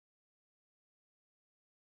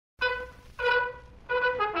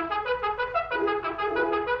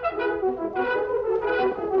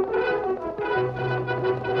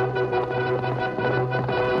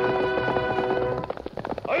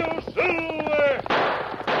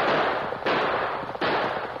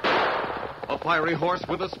fiery horse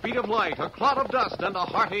with the speed of light, a cloud of dust, and a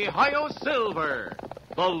hearty Hi-Yo Silver,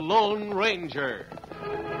 the Lone Ranger.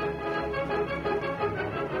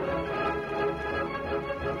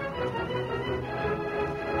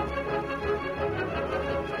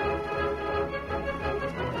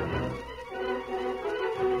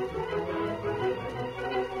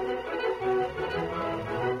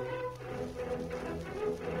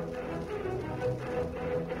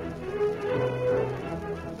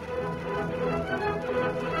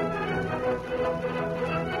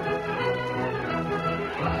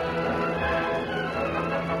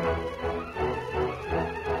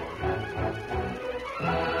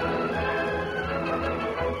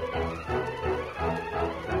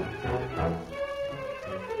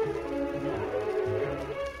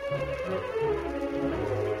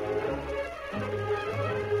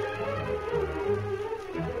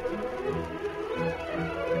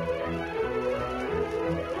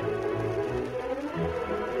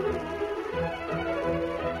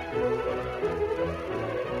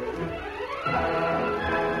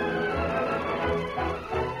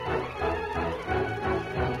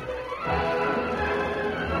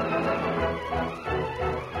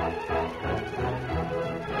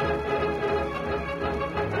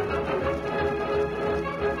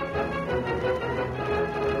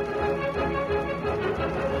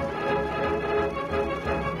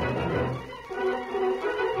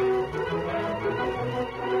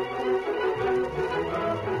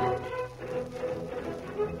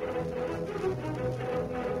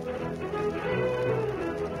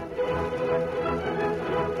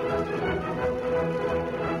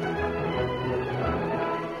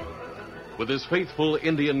 With his faithful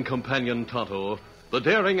Indian companion Tonto, the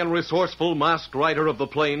daring and resourceful masked rider of the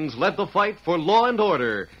plains led the fight for law and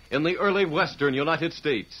order in the early western United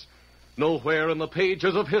States. Nowhere in the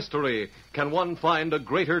pages of history can one find a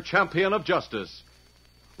greater champion of justice.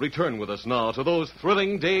 Return with us now to those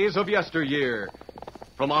thrilling days of yesteryear.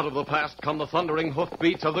 From out of the past come the thundering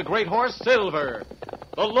hoofbeats of the great horse Silver.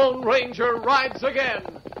 The Lone Ranger rides again.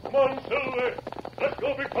 Come on, Silver. Let's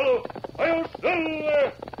go, big fellow. Hi-Yo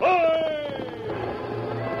Silver! Hi!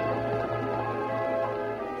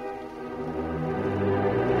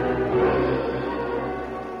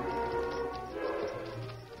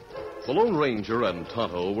 The Lone Ranger and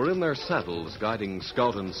Tonto were in their saddles guiding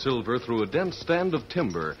Scout and Silver through a dense stand of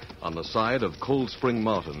timber on the side of Cold Spring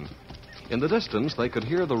Mountain. In the distance, they could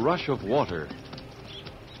hear the rush of water.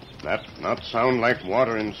 That not sound like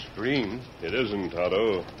water in stream. It isn't,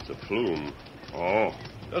 Tonto. It's a flume. Oh.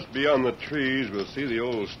 Just beyond the trees, we'll see the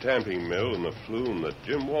old stamping mill and the flume that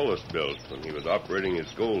Jim Wallace built when he was operating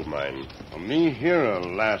his gold mine. Well, me here a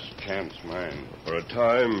last chance mine. For a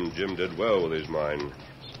time, Jim did well with his mine.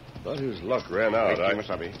 But his luck ran out. Hey,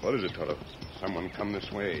 Kimasabi. What is it, Tonto? Someone come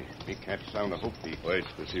this way. Me catch sound of hoofbeat. Wait,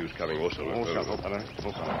 let's see who's coming. Also,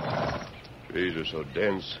 trees are so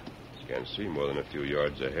dense, can't see more than a few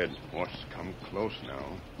yards ahead. Horse come close now.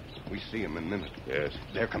 We see him in a minute. Yes.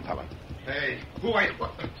 There come fella. Hey, who are you?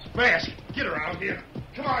 Fast, get around here.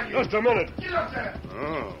 Come on, you. Just a minute. Get up there.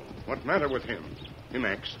 Oh, what matter with him? Him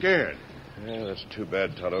act scared. Yeah, that's too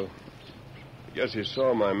bad, Tonto. I guess he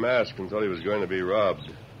saw my mask and thought he was going to be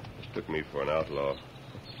robbed. Took me for an outlaw.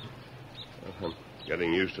 I'm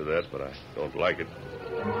getting used to that, but I don't like it.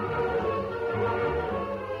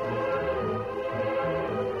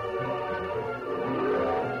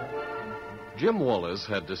 Jim Wallace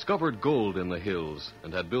had discovered gold in the hills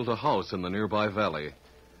and had built a house in the nearby valley.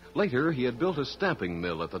 Later, he had built a stamping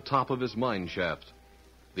mill at the top of his mine shaft.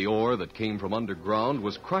 The ore that came from underground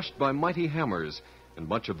was crushed by mighty hammers, and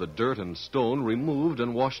much of the dirt and stone removed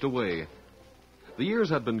and washed away. The years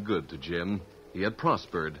had been good to Jim. He had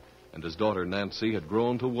prospered, and his daughter Nancy had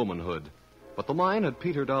grown to womanhood. But the mine had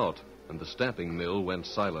petered out, and the stamping mill went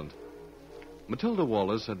silent. Matilda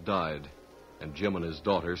Wallace had died, and Jim and his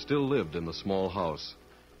daughter still lived in the small house.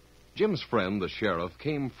 Jim's friend, the sheriff,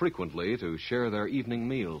 came frequently to share their evening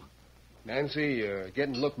meal. Nancy, you're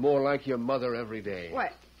getting to look more like your mother every day.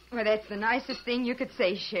 What? Well, that's the nicest thing you could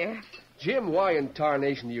say, Sheriff. Jim, why in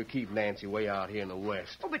tarnation do you keep Nancy way out here in the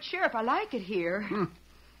west? Oh, but Sheriff, I like it here.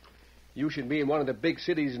 You should be in one of the big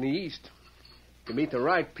cities in the east to meet the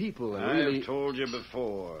right people and really... I've told you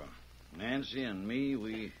before. Nancy and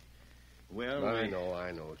me,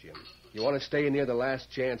 I know, Jim. You want to stay near the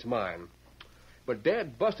last chance mine. But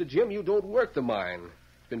Dad busted Jim, you don't work the mine.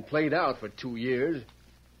 It's been played out for 2 years.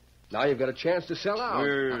 Now you've got a chance to sell out.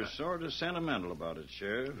 We're sort of sentimental about it,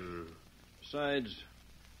 Sheriff. Besides,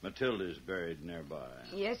 Matilda's buried nearby.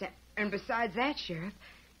 Yes, and besides that, Sheriff,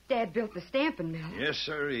 Dad built the stamping mill. Yes,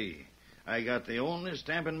 sirree. I got the only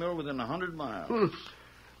stamping mill within 100 miles.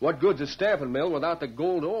 What good's a stamping mill without the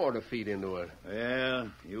gold ore to feed into it? Yeah,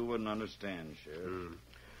 you wouldn't understand,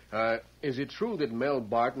 Sheriff. Is it true that Mel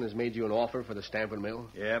Barton has made you an offer for the stamping mill?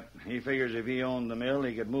 Yep. He figures if he owned the mill,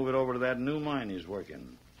 he could move it over to that new mine he's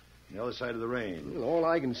working. The other side of the range. Well, all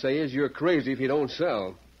I can say is you're crazy if you don't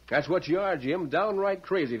sell. That's what you are, Jim. Downright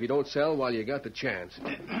crazy if you don't sell while you got the chance.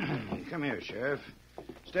 Come here, Sheriff.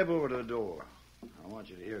 Step over to the door. I want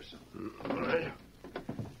you to hear something. All right.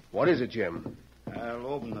 What is it, Jim? I'll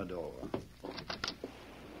open the door.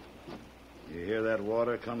 You hear that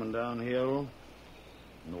water coming downhill?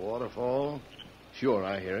 And the waterfall? Sure,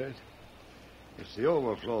 I hear it. It's the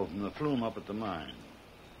overflow from the flume up at the mine.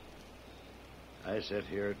 I sit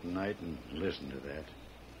here at night and listen to that.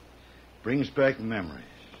 Brings back memories.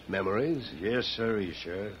 Memories? Yes, sir,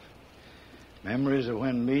 Sheriff. Memories of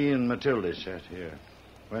when me and Matilda sat here.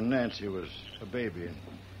 When Nancy was a baby. And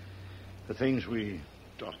the things we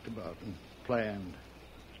talked about and planned.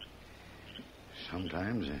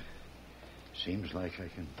 Sometimes it seems like I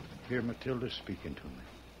can hear Matilda speaking to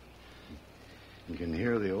me. You can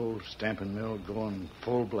hear the old stamping mill going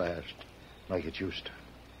full blast like it used to.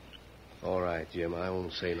 All right, Jim, I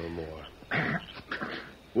won't say no more.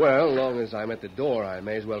 Well, long as I'm at the door, I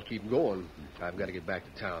may as well keep going. I've got to get back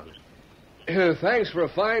to town. Thanks for a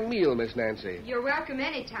fine meal, Miss Nancy. You're welcome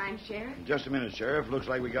anytime, Sheriff. Just a minute, Sheriff. Looks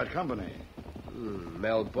like we got company.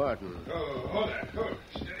 Mel Barton. Oh, hold on. Oh,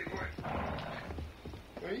 steady, boy.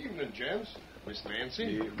 Good evening, gents. Miss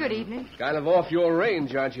Nancy. Good evening. Kind of off your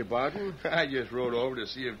range, aren't you, Barton? I just rode over to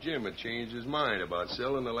see if Jim had changed his mind about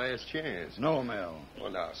selling the last chance. No, Mel.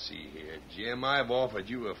 Well, now, see here, Jim. I've offered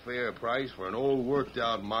you a fair price for an old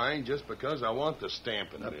worked-out mine just because I want the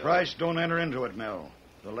stamping The mill. price don't enter into it, Mel.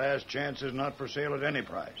 The last chance is not for sale at any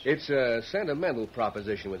price. It's a sentimental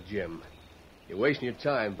proposition with Jim. You're wasting your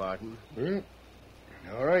time, Barton.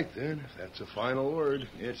 All right, then, if that's a final word.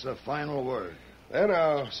 It's the final word. Then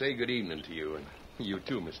I'll say good evening to you, and you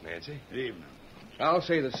too, Miss Nancy. Good evening. I'll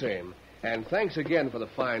say the same. And thanks again for the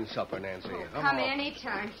fine supper, Nancy. Come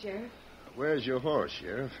anytime, Sheriff. Where's your horse,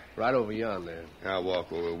 Sheriff? Right over yonder. I'll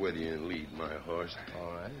walk over with you and lead my horse.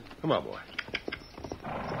 All right. Come on, boy.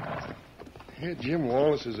 Yeah, Jim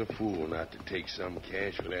Wallace is a fool not to take some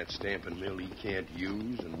cash for that stamping mill he can't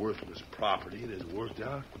use and worthless property that's worked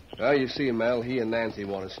out. Well, you see, Mel, he and Nancy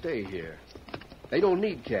want to stay here. They don't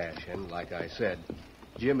need cash, and like I said,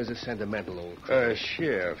 Jim is a sentimental old crook.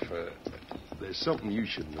 Sheriff, there's something you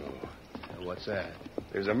should know. What's that?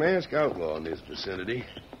 There's a masked outlaw in this vicinity.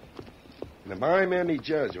 And if I'm any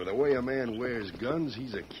judge of the way a man wears guns,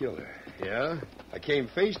 he's a killer. Yeah? I came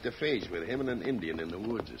face to face with him and an Indian in the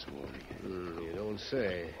woods this morning. You don't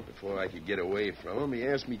say. Before I could get away from him, he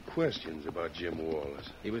asked me questions about Jim Wallace.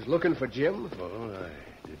 He was looking for Jim? Oh,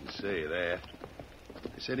 I didn't say that.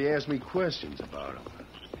 He said he asked me questions about him.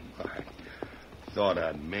 I thought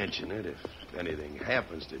I'd mention it if anything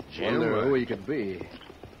happens to Jim. Wonder who he could be.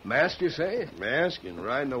 Masked, you say? Masked and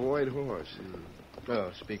riding a white horse.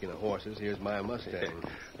 Oh, speaking of horses, here's my Mustang.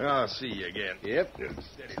 I'll see you again. Yep.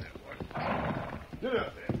 Steady that one. Get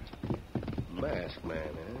up there. Masked man,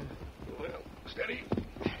 huh? Well, steady.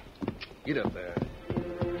 Get up there.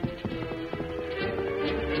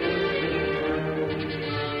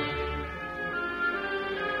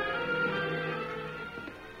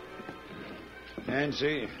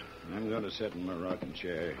 Nancy, I'm going to sit in my rocking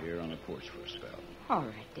chair here on the porch for a spell. All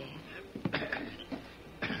right, Dad.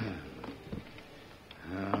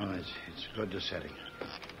 Oh, it's good to sit here.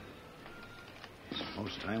 It's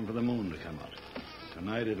almost time for the moon to come up.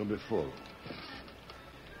 Tonight it'll be full.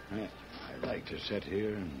 I like to sit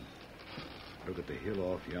here and look at the hill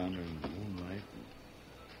off yonder in the moonlight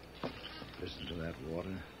and listen to that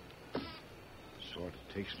water. Sort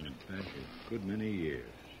of takes me back a good many years.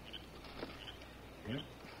 Yep.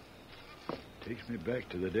 Takes me back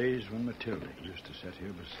to the days when Matilda used to sit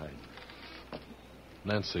here beside me.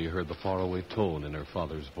 Nancy heard the faraway tone in her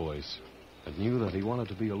father's voice and knew that he wanted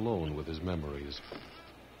to be alone with his memories.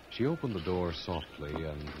 She opened the door softly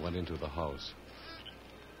and went into the house.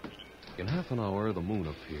 In half an hour, the moon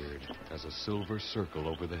appeared as a silver circle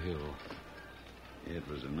over the hill. It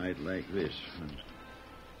was a night like this when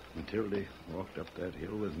Matilda walked up that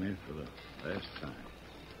hill with me for the last time.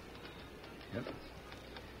 Yep.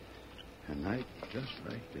 A night just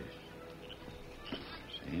like this.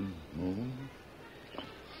 Same moon,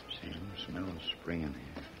 same smell of spring in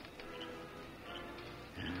here.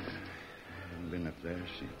 I haven't been up there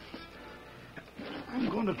since. I'm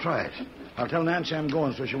going to try it. I'll tell Nancy I'm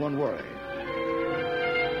going so she won't worry.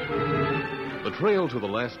 The trail to the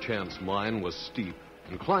Last Chance mine was steep,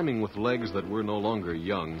 and climbing with legs that were no longer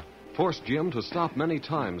young forced Jim to stop many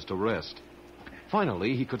times to rest.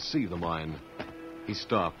 Finally, he could see the mine. He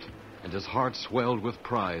stopped, and his heart swelled with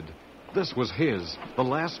pride. This was his, the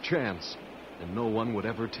last chance, and no one would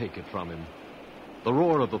ever take it from him. The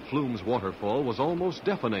roar of the Flume's waterfall was almost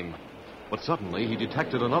deafening, but suddenly he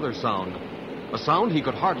detected another sound. A sound he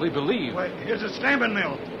could hardly believe. Wait, here's a stamping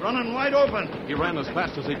mill, running wide open. He ran as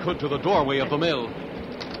fast as he could to the doorway of the mill.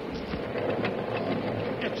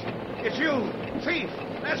 It's you, thief.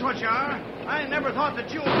 That's what you are. I never thought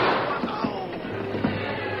that you... Oh.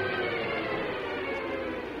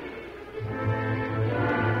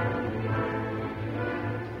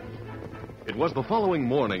 It was the following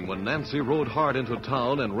morning when Nancy rode hard into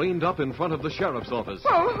town and reined up in front of the sheriff's office.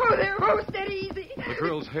 Oh, there, steady, easy. The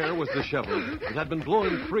girl's hair was disheveled. It had been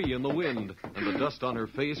blowing free in the wind, and the dust on her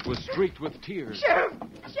face was streaked with tears. Sheriff!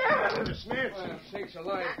 Miss Nancy. Well, sakes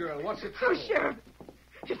alive, girl. What's the Oh, trouble? Sheriff.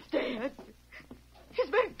 It's Dad. He's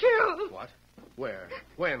been killed. What? Where?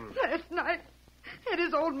 When? Last night, at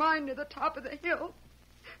his old mine near the top of the hill.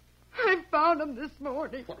 I found him this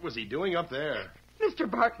morning. What was he doing up there? Mr.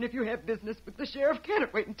 Barton, if you have business with the sheriff, can't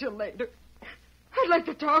it wait until later? I'd like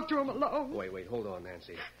to talk to him alone. Wait, hold on,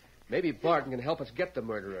 Nancy. Maybe Barton can help us get the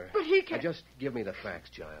murderer. But he can't. Just give me the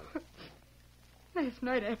facts, child. Last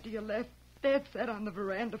night after you left, Dad sat on the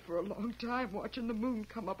veranda for a long time watching the moon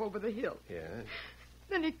come up over the hill. Yeah?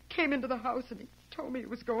 Then he came into the house and he told me he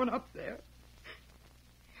was going up there.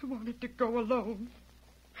 He wanted to go alone.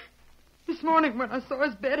 This morning when I saw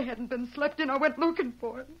his bed hadn't been slept in, I went looking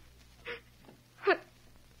for him.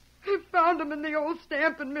 I found him in the old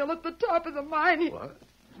stamping mill at the top of the mine. What?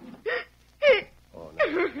 He... Oh,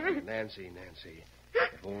 no. Nancy.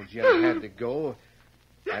 If old Jim had to go,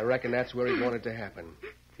 I reckon that's where he wanted to happen.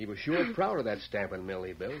 He was sure proud of that stamping mill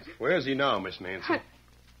he built. Where's he now, Miss Nancy?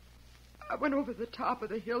 I went over the top of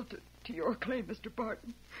the hill to your claim, Mr.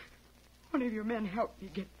 Barton. One of your men helped me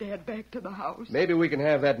get Dad back to the house. Maybe we can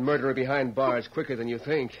have that murderer behind bars quicker than you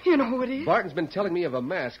think. You know who it is? Barton's been telling me of a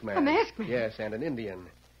masked man. A masked man? Yes, and an Indian.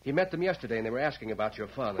 He met them yesterday, and they were asking about your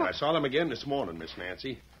father. I saw them again this morning, Miss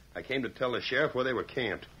Nancy. I came to tell the sheriff where they were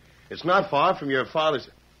camped. It's not far from your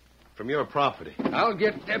your property. I'll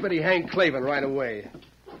get Deputy Hank Clavin right away.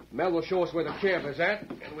 Mel will show us where the camp is at,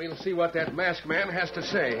 and we'll see what that masked man has to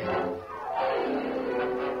say.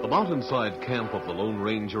 The mountainside camp of the Lone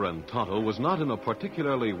Ranger and Tonto was not in a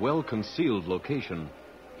particularly well-concealed location.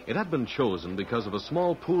 It had been chosen because of a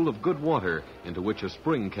small pool of good water into which a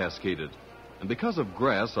spring cascaded, and because of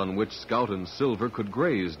grass on which Scout and Silver could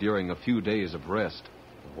graze during a few days of rest.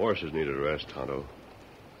 The horses needed a rest, Tonto.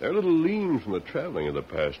 They're a little lean from the traveling of the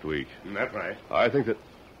past week. That's right. I think that...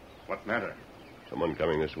 What matter? Someone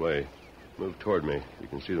coming this way. Move toward me. You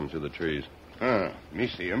can see them through the trees. Me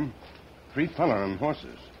see him. 3 fellas on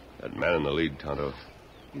horses. That man in the lead, Tonto.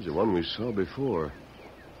 He's the one we saw before.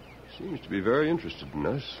 Seems to be very interested in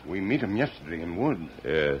us. We meet him yesterday in wood.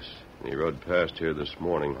 Yes. He rode past here this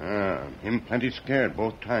morning. Him plenty scared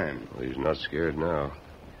both times. Well, he's not scared now.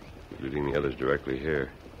 He's leading the others directly here.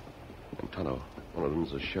 And Tonto, one of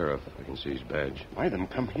them's the sheriff. I can see his badge. Why them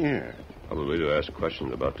come here? Probably to ask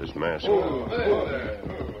questions about this mask. Hello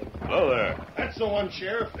there. That's the one,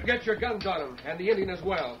 Sheriff. Get your guns on him, and the Indian as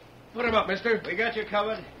well. Put him up, mister. We got you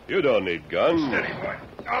covered. You don't need guns. Steady, boy.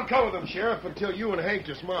 I'll cover them, Sheriff, until you and Hank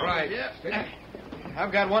dismount. Right. Yeah.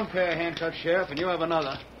 I've got one pair of handcuffs, Sheriff, and you have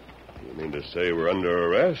another. You mean to say we're under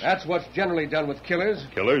arrest? That's what's generally done with killers.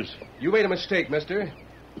 Killers? You made a mistake, mister.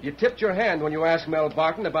 You tipped your hand when you asked Mel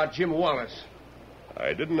Barton about Jim Wallace.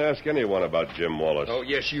 I didn't ask anyone about Jim Wallace. Oh,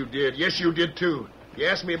 yes, you did. Yes, you did, too. You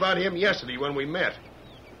asked me about him yesterday when we met.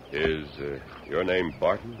 Is your name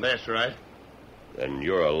Barton? That's right. Then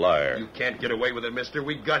you're a liar. You can't get away with it, mister.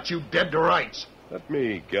 We got you dead to rights. Let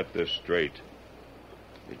me get this straight.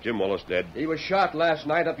 Is Jim Wallace dead? He was shot last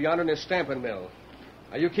night up yonder in his stamping mill.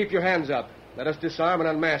 Now, you keep your hands up. Let us disarm and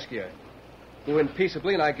unmask you. Go in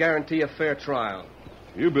peaceably, and I guarantee a fair trial.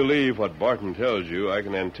 If you believe what Barton tells you, I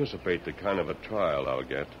can anticipate the kind of a trial I'll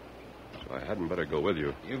get. So I hadn't better go with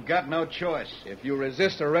you. You've got no choice. If you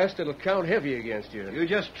resist arrest, it'll count heavy against you. You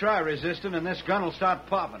just try resisting, and this gun will start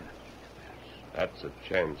popping. That's a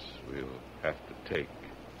chance we'll have to take.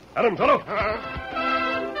 Adam, Tonto!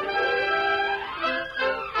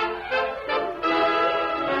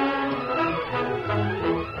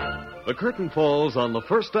 The curtain falls on the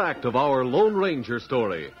first act of our Lone Ranger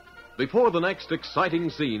story. Before the next exciting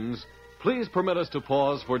scenes, please permit us to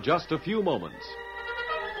pause for just a few moments.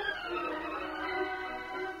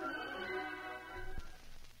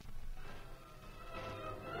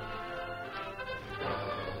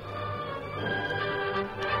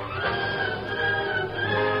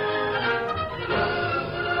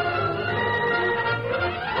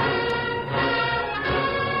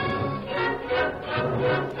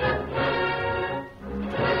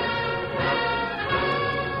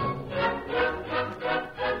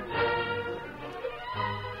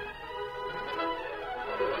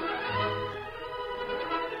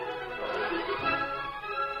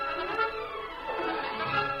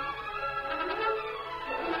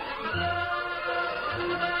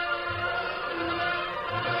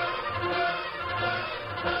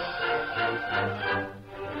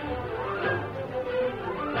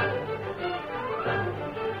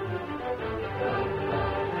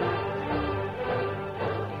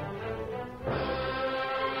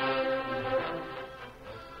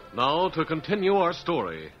 now to continue our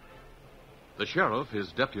story. The sheriff,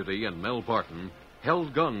 his deputy, and Mel Barton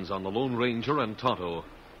held guns on the Lone Ranger and Tonto.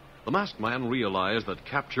 The masked man realized that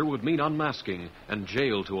capture would mean unmasking and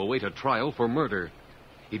jail to await a trial for murder.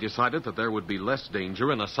 He decided that there would be less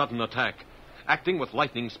danger in a sudden attack. Acting with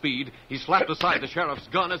lightning speed, he slapped aside the sheriff's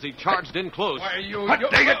gun as he charged in close. Why, you...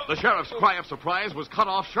 Dang it! The sheriff's cry of surprise was cut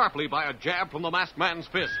off sharply by a jab from the masked man's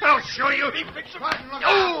fist. I'll show you.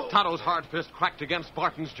 Tonto's hard fist cracked against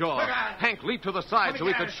Barton's jaw. Hank leaped to the side so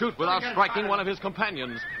he could shoot without striking one of his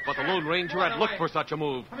companions. But the Lone Ranger had looked for such a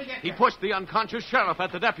move. He pushed the unconscious sheriff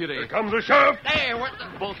at the deputy. Here comes the sheriff. Hey, what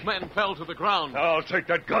the... Both men fell to the ground. I'll take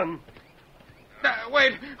that gun.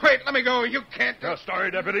 Wait, let me go. You can't... Sorry,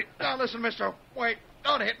 deputy. Now, listen, mister. Wait,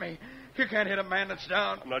 don't hit me. You can't hit a man that's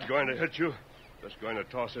down. I'm not going to hit you. Just going to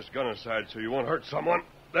toss this gun aside so you won't hurt someone.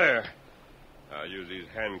 There. I'll use these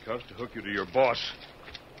handcuffs to hook you to your boss.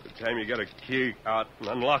 By the time you get a key out and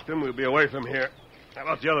unlock them, we'll be away from here. How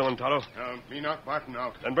about the other one, Tonto? Me knock Barton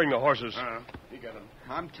out. Then bring the horses. He got him.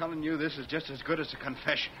 I'm telling you, this is just as good as a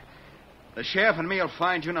confession. The sheriff and me will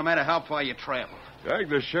find you no matter how far you travel. Drag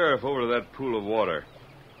the sheriff over to that pool of water.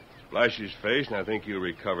 Splash his face, and I think he'll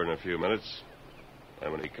recover in a few minutes.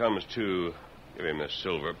 And when he comes to, give him this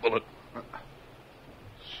silver bullet.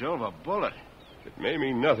 Silver bullet? It may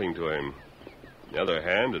mean nothing to him. On the other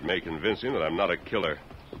hand, it may convince him that I'm not a killer.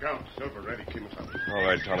 Go, silver ready, Kimasabi. All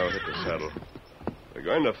right, Tonto, hit the saddle. We're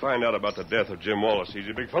going to find out about the death of Jim Wallace.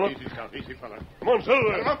 Easy, big fella. Easy, Scout, easy, fella. Come on,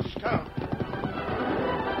 Silver. Up, Scout.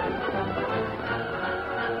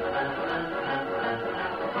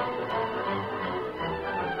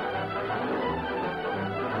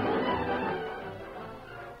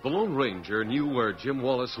 The Lone Ranger knew where Jim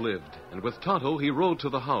Wallace lived, and with Tonto, he rode to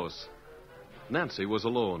the house. Nancy was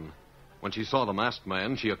alone. When she saw the masked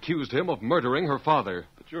man, she accused him of murdering her father.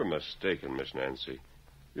 But you're mistaken, Miss Nancy.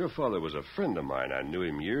 Your father was a friend of mine. I knew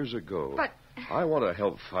him years ago. But... I want to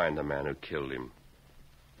help find the man who killed him.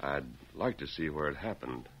 I'd like to see where it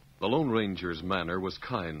happened. The Lone Ranger's manner was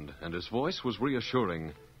kind, and his voice was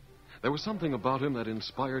reassuring. There was something about him that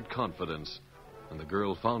inspired confidence, and the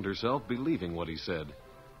girl found herself believing what he said.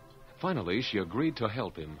 Finally, she agreed to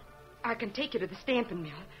help him. I can take you to the stamping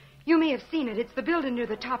mill. You may have seen it. It's the building near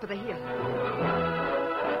the top of the hill.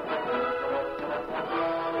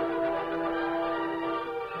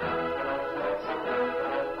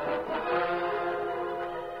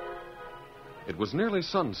 It was nearly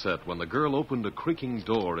sunset when the girl opened a creaking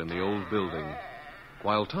door in the old building.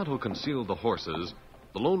 While Tonto concealed the horses,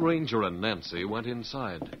 the Lone Ranger and Nancy went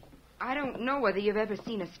inside. I don't know whether you've ever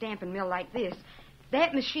seen a stamping mill like this.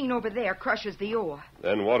 That machine over there crushes the ore.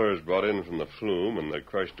 Then water is brought in from the flume, and the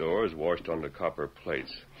crushed ore is washed onto copper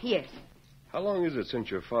plates. Yes. How long is it since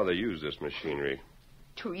your father used this machinery?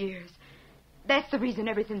 2 years. That's the reason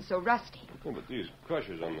everything's so rusty. Oh, but these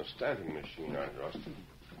crushers on the stamping machine aren't rusted.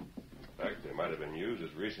 In fact, they might have been used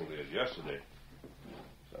as recently as yesterday.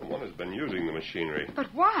 Someone has been using the machinery.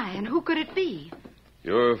 But why, and who could it be?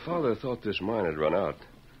 Your father thought this mine had run out.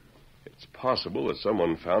 It's possible that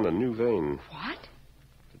someone found a new vein. What?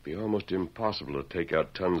 It'd be almost impossible to take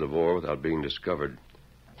out tons of ore without being discovered.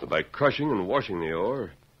 But by crushing and washing the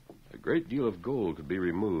ore, a great deal of gold could be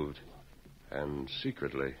removed. And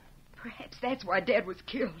secretly. Perhaps that's why Dad was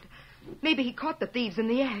killed. Maybe he caught the thieves in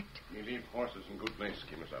the act. You leave horses in good place,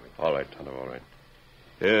 Kimasabi. All right, Tonto, all right.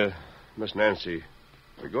 Miss Nancy,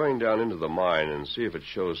 we're going down into the mine and see if it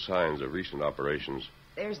shows signs of recent operations.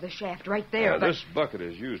 There's the shaft right there, but... This bucket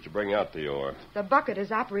is used to bring out the ore. The bucket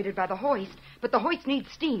is operated by the hoist, but the hoist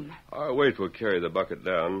needs steam. Our weight will carry the bucket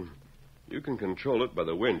down. You can control it by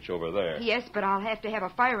the winch over there. Yes, but I'll have to have a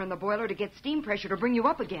fire in the boiler to get steam pressure to bring you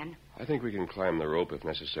up again. I think we can climb the rope if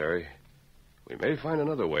necessary. We may find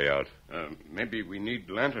another way out. Maybe we need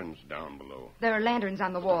lanterns down below. There are lanterns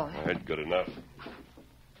on the wall. All right, good enough.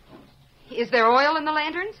 Is there oil in the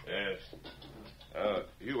lanterns? Yes.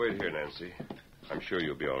 You wait here, Nancy. I'm sure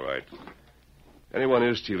you'll be all right. Anyone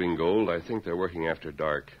is stealing gold, I think they're working after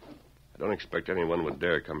dark. I don't expect anyone would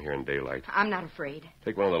dare come here in daylight. I'm not afraid.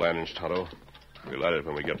 Take one of the lanterns, Tonto. We'll light it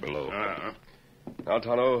when we get below. Now,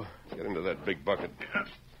 Tonto, get into that big bucket.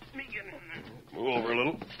 Move over a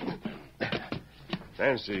little.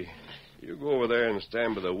 Nancy, you go over there and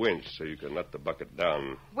stand by the winch so you can let the bucket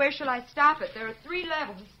down. Where shall I stop it? There are 3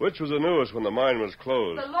 levels. Which was the newest when the mine was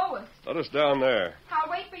closed? The lowest. Let us down there. I'll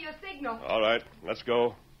wait for your signal. All right, let's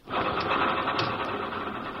go.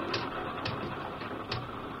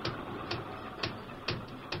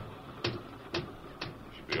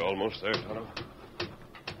 Should be almost there, Tonto.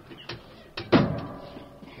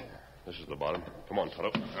 This is the bottom. Come on,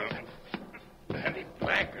 Tonto. Heavy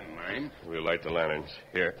black in mine. We'll light the lanterns.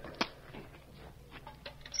 Here.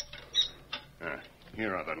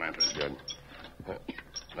 Here are the lanterns. Good.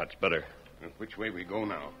 That's better. Which way we go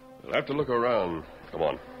now? We'll have to look around. Come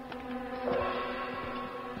on.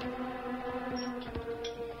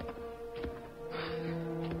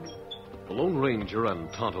 The Lone Ranger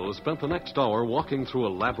and Tonto spent the next hour walking through a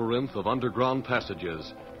labyrinth of underground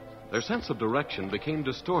passages. Their sense of direction became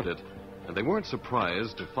distorted, and they weren't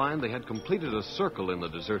surprised to find they had completed a circle in the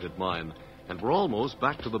deserted mine and were almost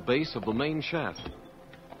back to the base of the main shaft.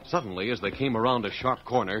 Suddenly, as they came around a sharp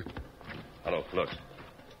corner... Hello, look.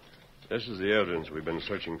 This is the evidence we've been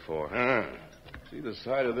searching for. See the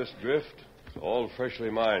side of this drift? It's all freshly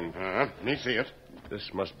mined. Let me see it. This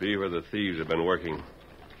must be where the thieves have been working.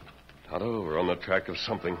 Tonto, we're on the track of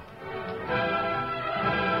something.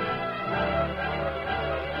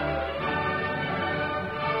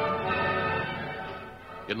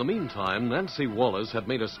 In the meantime, Nancy Wallace had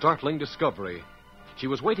made a startling discovery. She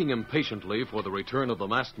was waiting impatiently for the return of the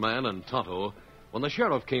masked man and Tonto when the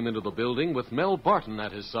sheriff came into the building with Mel Barton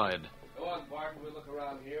at his side. Go on, Barton. We'll look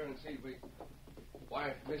around here and see if we...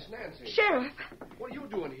 Why, Miss Nancy. Sheriff. What are you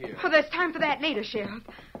doing here? Oh, there's time for that later, Sheriff.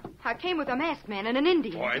 I came with a masked man and an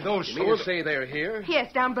Indian. Why, those You mean to say they're here?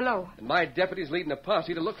 Yes, down below. And my deputy's leading a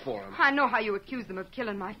posse to look for them. I know how you accuse them of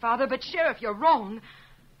killing my father, but, Sheriff, you're wrong.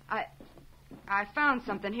 I found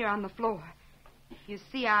something here on the floor. You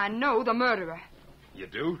see, I know the murderer. You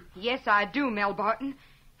do? Yes, I do, Mel Barton.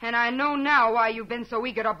 And I know now why you've been so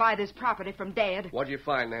eager to buy this property from Dad. What'd you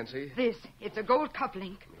find, Nancy? This. It's a gold cuff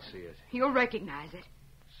link. Let me see it. You'll recognize it.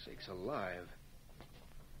 Sakes alive.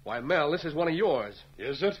 Why, Mel, this is one of yours.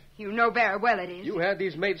 Is it? You know very well it is. You had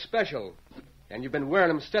these made special. And you've been wearing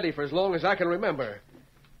them steady for as long as I can remember.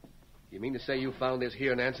 You mean to say you found this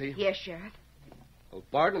here, Nancy? Yes, Sheriff. Well,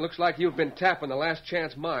 Barton, it looks like you've been tapping the last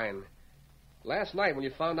chance mine. Last night, when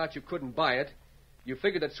you found out you couldn't buy it, you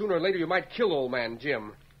figured that sooner or later you might kill old man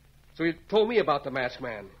Jim. So you told me about the masked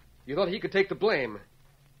man. You thought he could take the blame.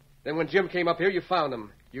 Then when Jim came up here, you found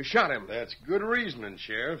him. You shot him. That's good reasoning,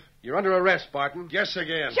 Sheriff. You're under arrest, Barton. Guess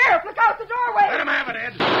again. Sheriff, look out the doorway! Let him have it,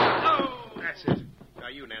 Ed. Oh, that's it. Now,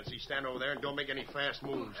 you, Nancy, stand over there and don't make any fast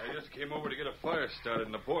moves. I just came over to get a fire started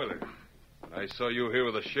in the boiler. When I saw you here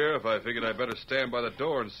with the sheriff, I figured I'd better stand by the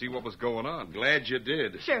door and see what was going on. Glad you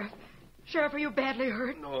did. Sheriff, are you badly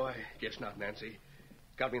hurt? No, I guess not, Nancy.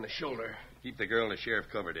 Got me in the shoulder. Keep the girl and the sheriff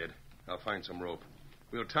covered, Ed. I'll find some rope.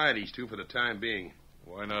 We'll tie these two for the time being.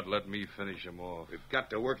 Why not let me finish him off? We've got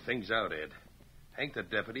to work things out, Ed. Hank the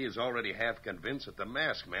deputy is already half convinced that the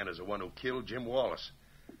masked man is the one who killed Jim Wallace.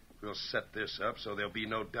 We'll set this up so there'll be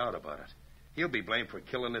no doubt about it. He'll be blamed for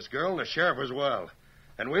killing this girl and the sheriff as well.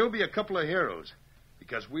 And we'll be a couple of heroes,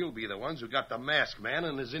 because we'll be the ones who got the masked man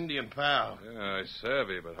and his Indian pal. Yeah, I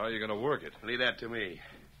savvy, but how are you going to work it? Leave that to me.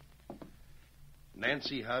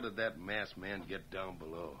 Nancy, how did that masked man get down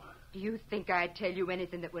below? Do you think I'd tell you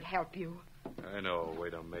anything that would help you? I know a way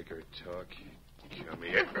to make her talk. Come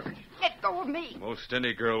here. Let go of me. Most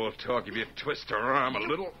any girl will talk if you twist her arm a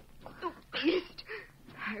little. You beast.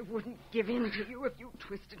 I wouldn't give in to you if you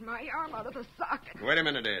twisted my arm out of the socket. Wait a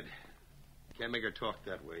minute, Ed. Can't make her talk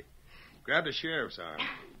that way. Grab the sheriff's arm.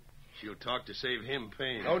 She'll talk to save him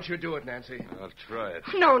pain. Don't you do it, Nancy. I'll try it.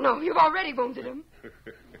 No, you've already wounded him.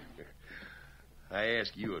 I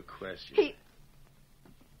ask you a question.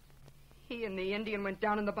 He and the Indian went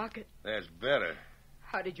down in the bucket. That's better.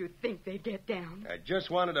 How did you think they'd get down? I just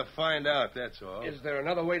wanted to find out, that's all. Is there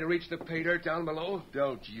another way to reach the pay dirt down below?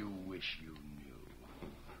 Don't you wish you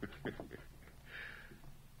knew?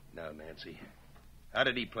 Now, Nancy, how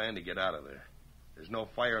did he plan to get out of there? There's no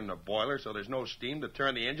fire in the boiler, so there's no steam to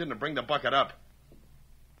turn the engine and bring the bucket up.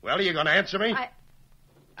 Well, are you going to answer me?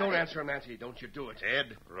 Don't answer him, Nancy. Don't you do it.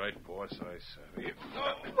 Ed? Right, boss, I savvy.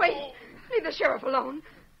 Wait. Leave the sheriff alone.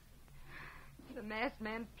 The masked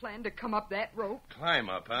man planned to come up that rope. Climb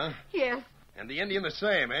up, huh? Yes. And the Indian the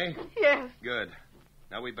same, eh? Yes. Good.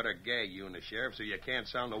 Now we better gag you and the sheriff so you can't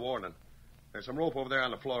sound the warning. There's some rope over there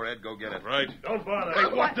on the floor, Ed. Go get it. Right. Don't bother.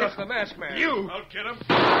 Hey, what does the masked man? You! I'll get him.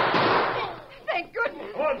 Thank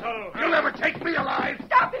goodness. Come on, Tonto. You'll never take me alive!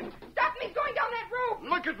 Stop him. Stop him. He's going down that rope.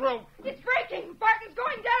 Look at rope! It's breaking. Barton's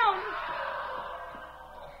going down.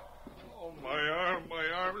 Oh, my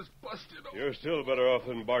arm is busted. You're still better off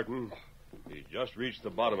than Barton. He just reached the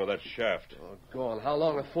bottom of that shaft. Oh, go on. How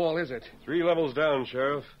long a fall is it? 3 levels down,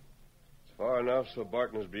 Sheriff. It's far enough so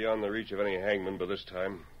Barton is beyond the reach of any hangman by this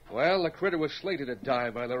time. Well, the critter was slated to die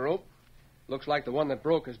by the rope. Looks like the one that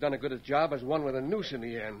broke has done as good a job as one with a noose in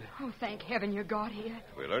the end. Oh, thank heaven you got here.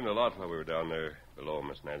 We learned a lot while we were down there below,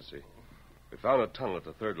 Miss Nancy. We found a tunnel at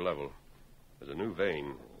the 3rd level. There's a new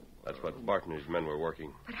vein. That's what Barton and his men were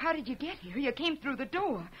working. But how did you get here? You came through the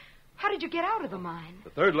door. How did you get out of the mine? The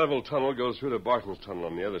third-level tunnel goes through to Barton's tunnel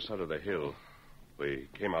on the other side of the hill. We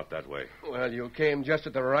came out that way. Well, you came just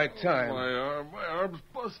at the right time. My arm's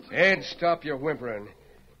busted. Ed, stop your whimpering.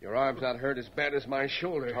 Your arm's not hurt as bad as my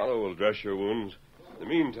shoulder. Tonto will dress your wounds. In the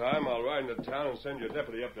meantime, I'll ride into town and send your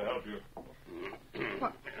deputy up to help you.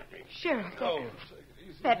 What? Sheriff,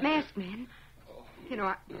 that masked man. You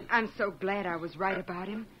know, I'm so glad I was right about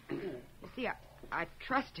him. You see, I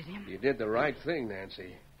trusted him. You did the right thing,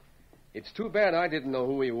 Nancy. It's too bad I didn't know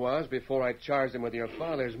who he was before I charged him with your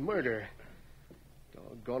father's murder.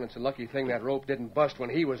 Doggone, it's a lucky thing that rope didn't bust when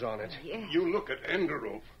he was on it. Yes. You look at end of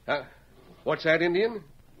rope. Huh? What's that, Indian?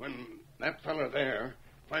 When that fella there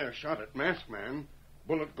fire shot at masked man,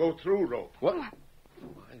 bullet go through rope. What?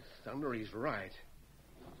 My thunder, he's right.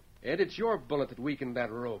 Ed, it's your bullet that weakened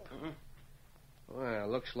that rope. Uh-huh. Well,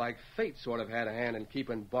 looks like fate sort of had a hand in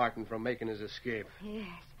keeping Barton from making his escape. Yes.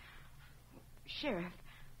 Sheriff,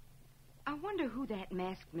 I wonder who that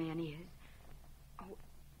masked man is. Oh,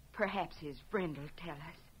 perhaps his friend will tell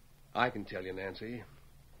us. I can tell you, Nancy.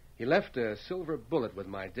 He left a silver bullet with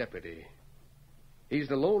my deputy. He's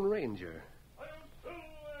the Lone Ranger.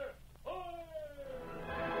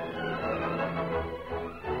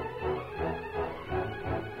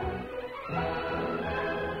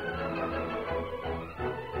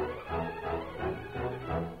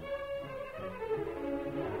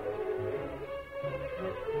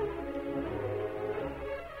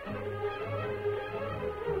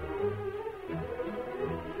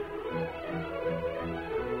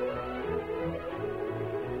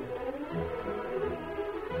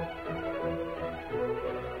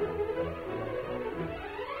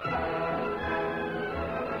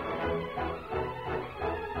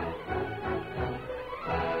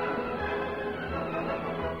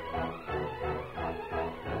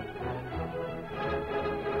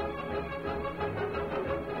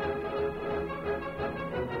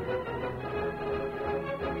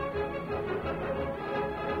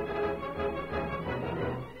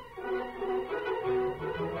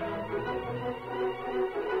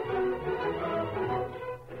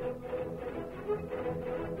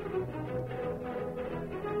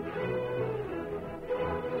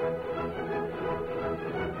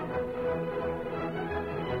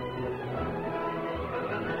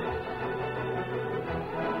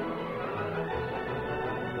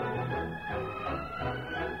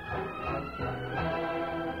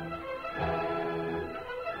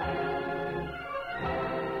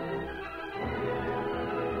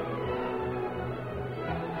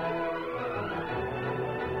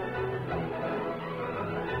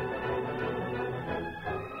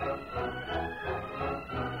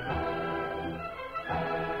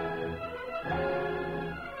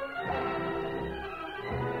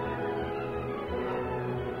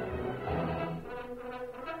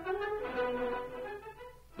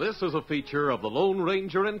 This is a feature of the Lone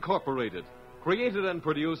Ranger Incorporated, created and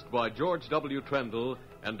produced by George W. Trendle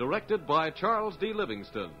and directed by Charles D.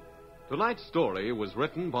 Livingston. Tonight's story was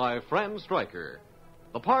written by Fran Stryker.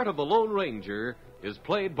 The part of the Lone Ranger is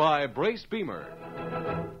played by Brace Beamer.